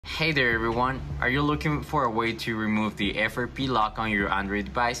Hey there everyone, are you looking for a way to remove the FRP lock on your Android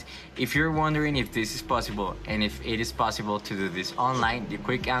device? If you're wondering if this is possible and if it is possible to do this online, the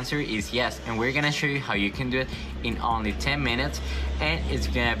quick answer is yes, and we're gonna show you how you can do it in only 10 minutes, and it's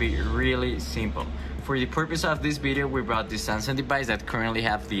gonna be really simple. For the purpose of this video, we brought this Samsung device that currently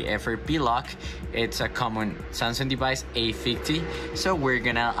have the FRP lock. It's a common Samsung device, A50, so we're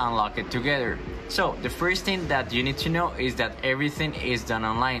gonna unlock it together. So the first thing that you need to know is that everything is done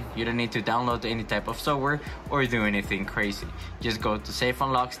online. You don't need to download any type of software or do anything crazy. Just go to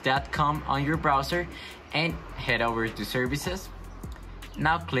safeunlocks.com on your browser and head over to services.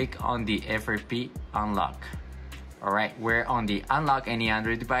 Now click on the FRP unlock. Alright, we're on the unlock any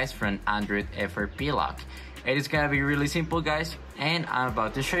Android device from Android FRP lock. It is gonna be really simple, guys, and I'm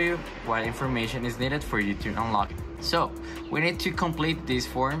about to show you what information is needed for you to unlock it. So we need to complete this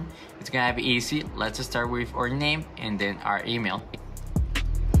form. It's gonna be easy. Let's start with our name and then our email.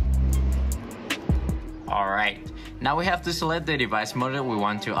 Alright, now we have to select the device model we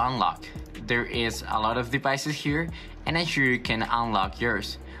want to unlock. There is a lot of devices here, and I'm sure you can unlock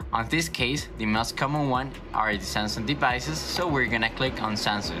yours. On this case, the most common one are the Samsung devices, so we're gonna click on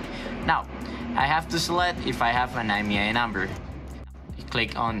Samsung. Now, I have to select if I have an IMEI number. You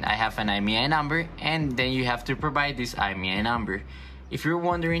click on I have an IMEI number, and then you have to provide this IMEI number. If you're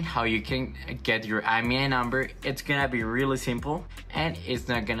wondering how you can get your IMEI number, it's gonna be really simple and it's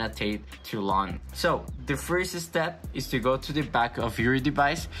not gonna take too long. So the first step is to go to the back of your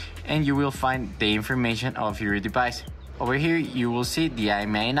device and you will find the information of your device. Over here you will see the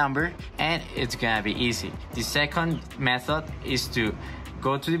IMEI number and it's gonna be easy. The second method is to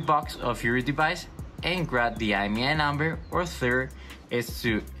go to the box of your device and grab the IMEI number, or third is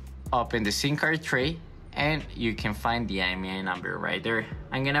to open the SIM card tray and you can find the IMEI number right there.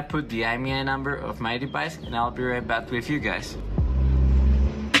 I'm gonna put the IMEI number of my device and I'll be right back with you guys.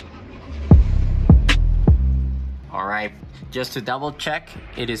 Alright, just to double check,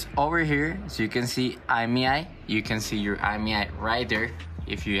 it is over here, so you can see IMEI. You can see your IMEI right there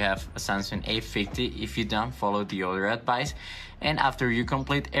if you have a Samsung A50. If you don't, follow the other advice. And after you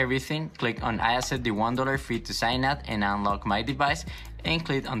complete everything, click on I accept the $1 fee to sign up and unlock my device, and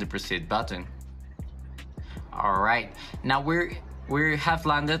click on the proceed button. Alright, now we have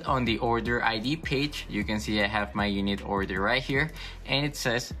landed on the order ID page. You can see I have my unit order right here, and it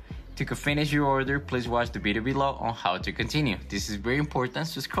says to finish your order, please watch the video below on how to continue. This is very important,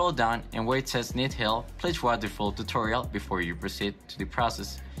 so scroll down, and where it says need help, please watch the full tutorial before you proceed to the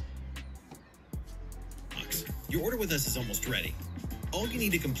process. Your order with us is almost ready. All you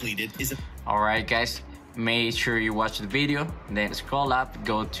need to complete it is Alright guys, make sure you watch the video, then scroll up,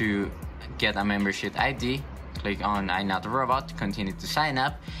 go to Get a Membership ID, click on I'm not a robot, continue to sign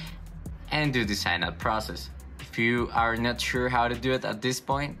up, and do the sign up process. If you are not sure how to do it at this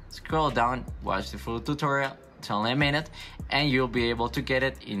point, scroll down, watch the full tutorial, it's only a minute, and you'll be able to get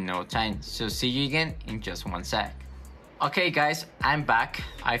it in no time. So see you again in just one sec. Okay guys, I'm back.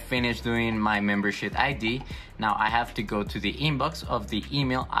 I finished doing my membership ID. Now I have to go to the inbox of the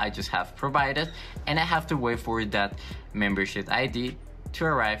email I just have provided, and I have to wait for that membership ID to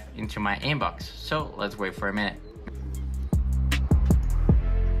arrive into my inbox. So let's wait for a minute.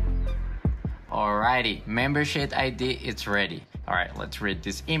 Alrighty, membership ID is ready. Alright, let's read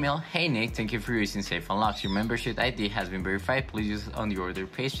this email. Hey Nick, thank you for using safeunlocks. Your membership ID has been verified. Please use it on the order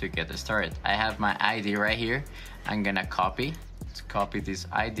page to get started. I have my ID right here. I'm gonna let's copy this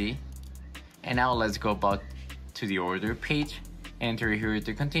ID. And now let's go back to the order page. Enter here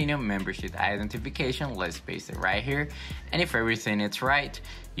to continue, membership identification. Let's paste it right here. And if everything is right,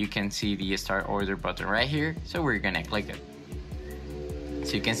 you can see the start order button right here. So we're gonna click it.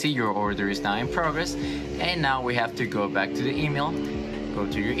 So you can see your order is now in progress, and now we have to go back to the email, go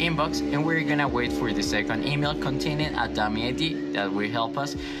to your inbox, and we're gonna wait for the second email containing a dummy ID that will help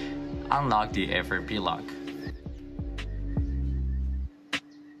us unlock the FRP lock.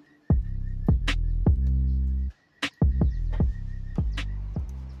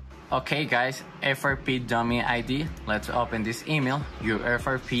 Okay guys, FRP Dummy ID. Let's open this email. Your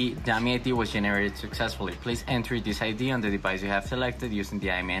FRP Dummy ID was generated successfully. Please enter this ID on the device you have selected using the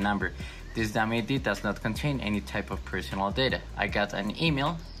IMEI number. This dummy ID does not contain any type of personal data. I got an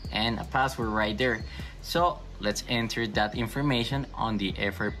email and a password right there. So let's enter that information on the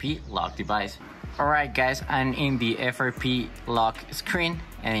FRP lock device. Alright guys, I'm in the FRP lock screen,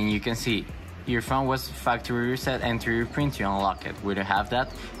 and you can see your phone was factory reset. Enter your PIN to unlock it. We don't have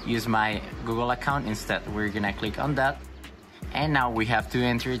that. Use my Google account instead. We're gonna click on that, and now we have to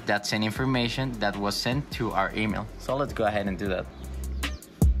enter that same information that was sent to our email. So let's go ahead and do that.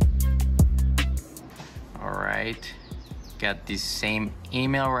 Alright, got the same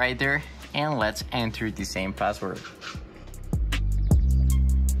email right there, and let's enter the same password.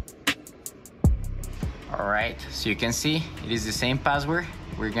 Alright, so you can see it is the same password.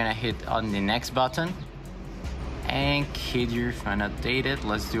 We're gonna hit on the next button and keep your phone updated.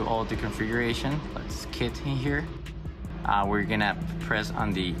 Let's do all the configuration. Let's get in here. We're gonna press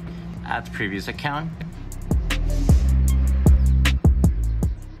on the add previous account.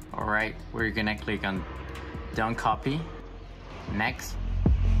 Alright, we're gonna click on don't copy, next,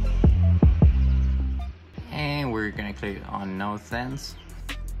 and we're gonna click on no thanks,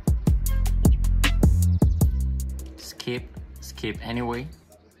 skip anyway.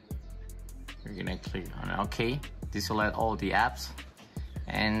 We're gonna click on OK, deselect all the apps,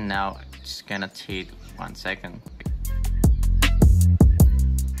 and now it's gonna take 1 second.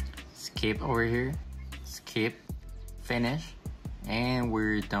 Skip over here, skip, finish, and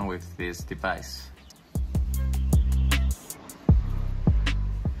we're done with this device.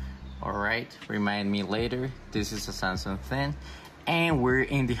 Alright, remind me later, this is a Samsung thing, and we're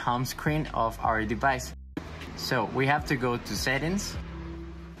in the home screen of our device. So we have to go to settings,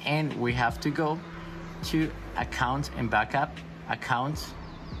 and we have to go to account and backup, accounts,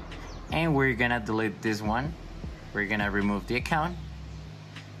 and we're gonna delete this one. We're gonna remove the account,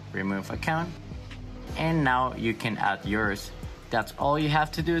 remove account, and now you can add yours. That's all you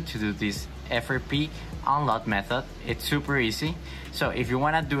have to do this FRP unlock method. It's super easy. So if you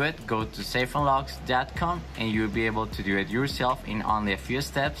want to do it, go to safeunlocks.com and you'll be able to do it yourself in only a few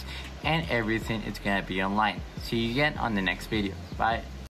steps, and everything is gonna be online. See you again on the next video. Bye.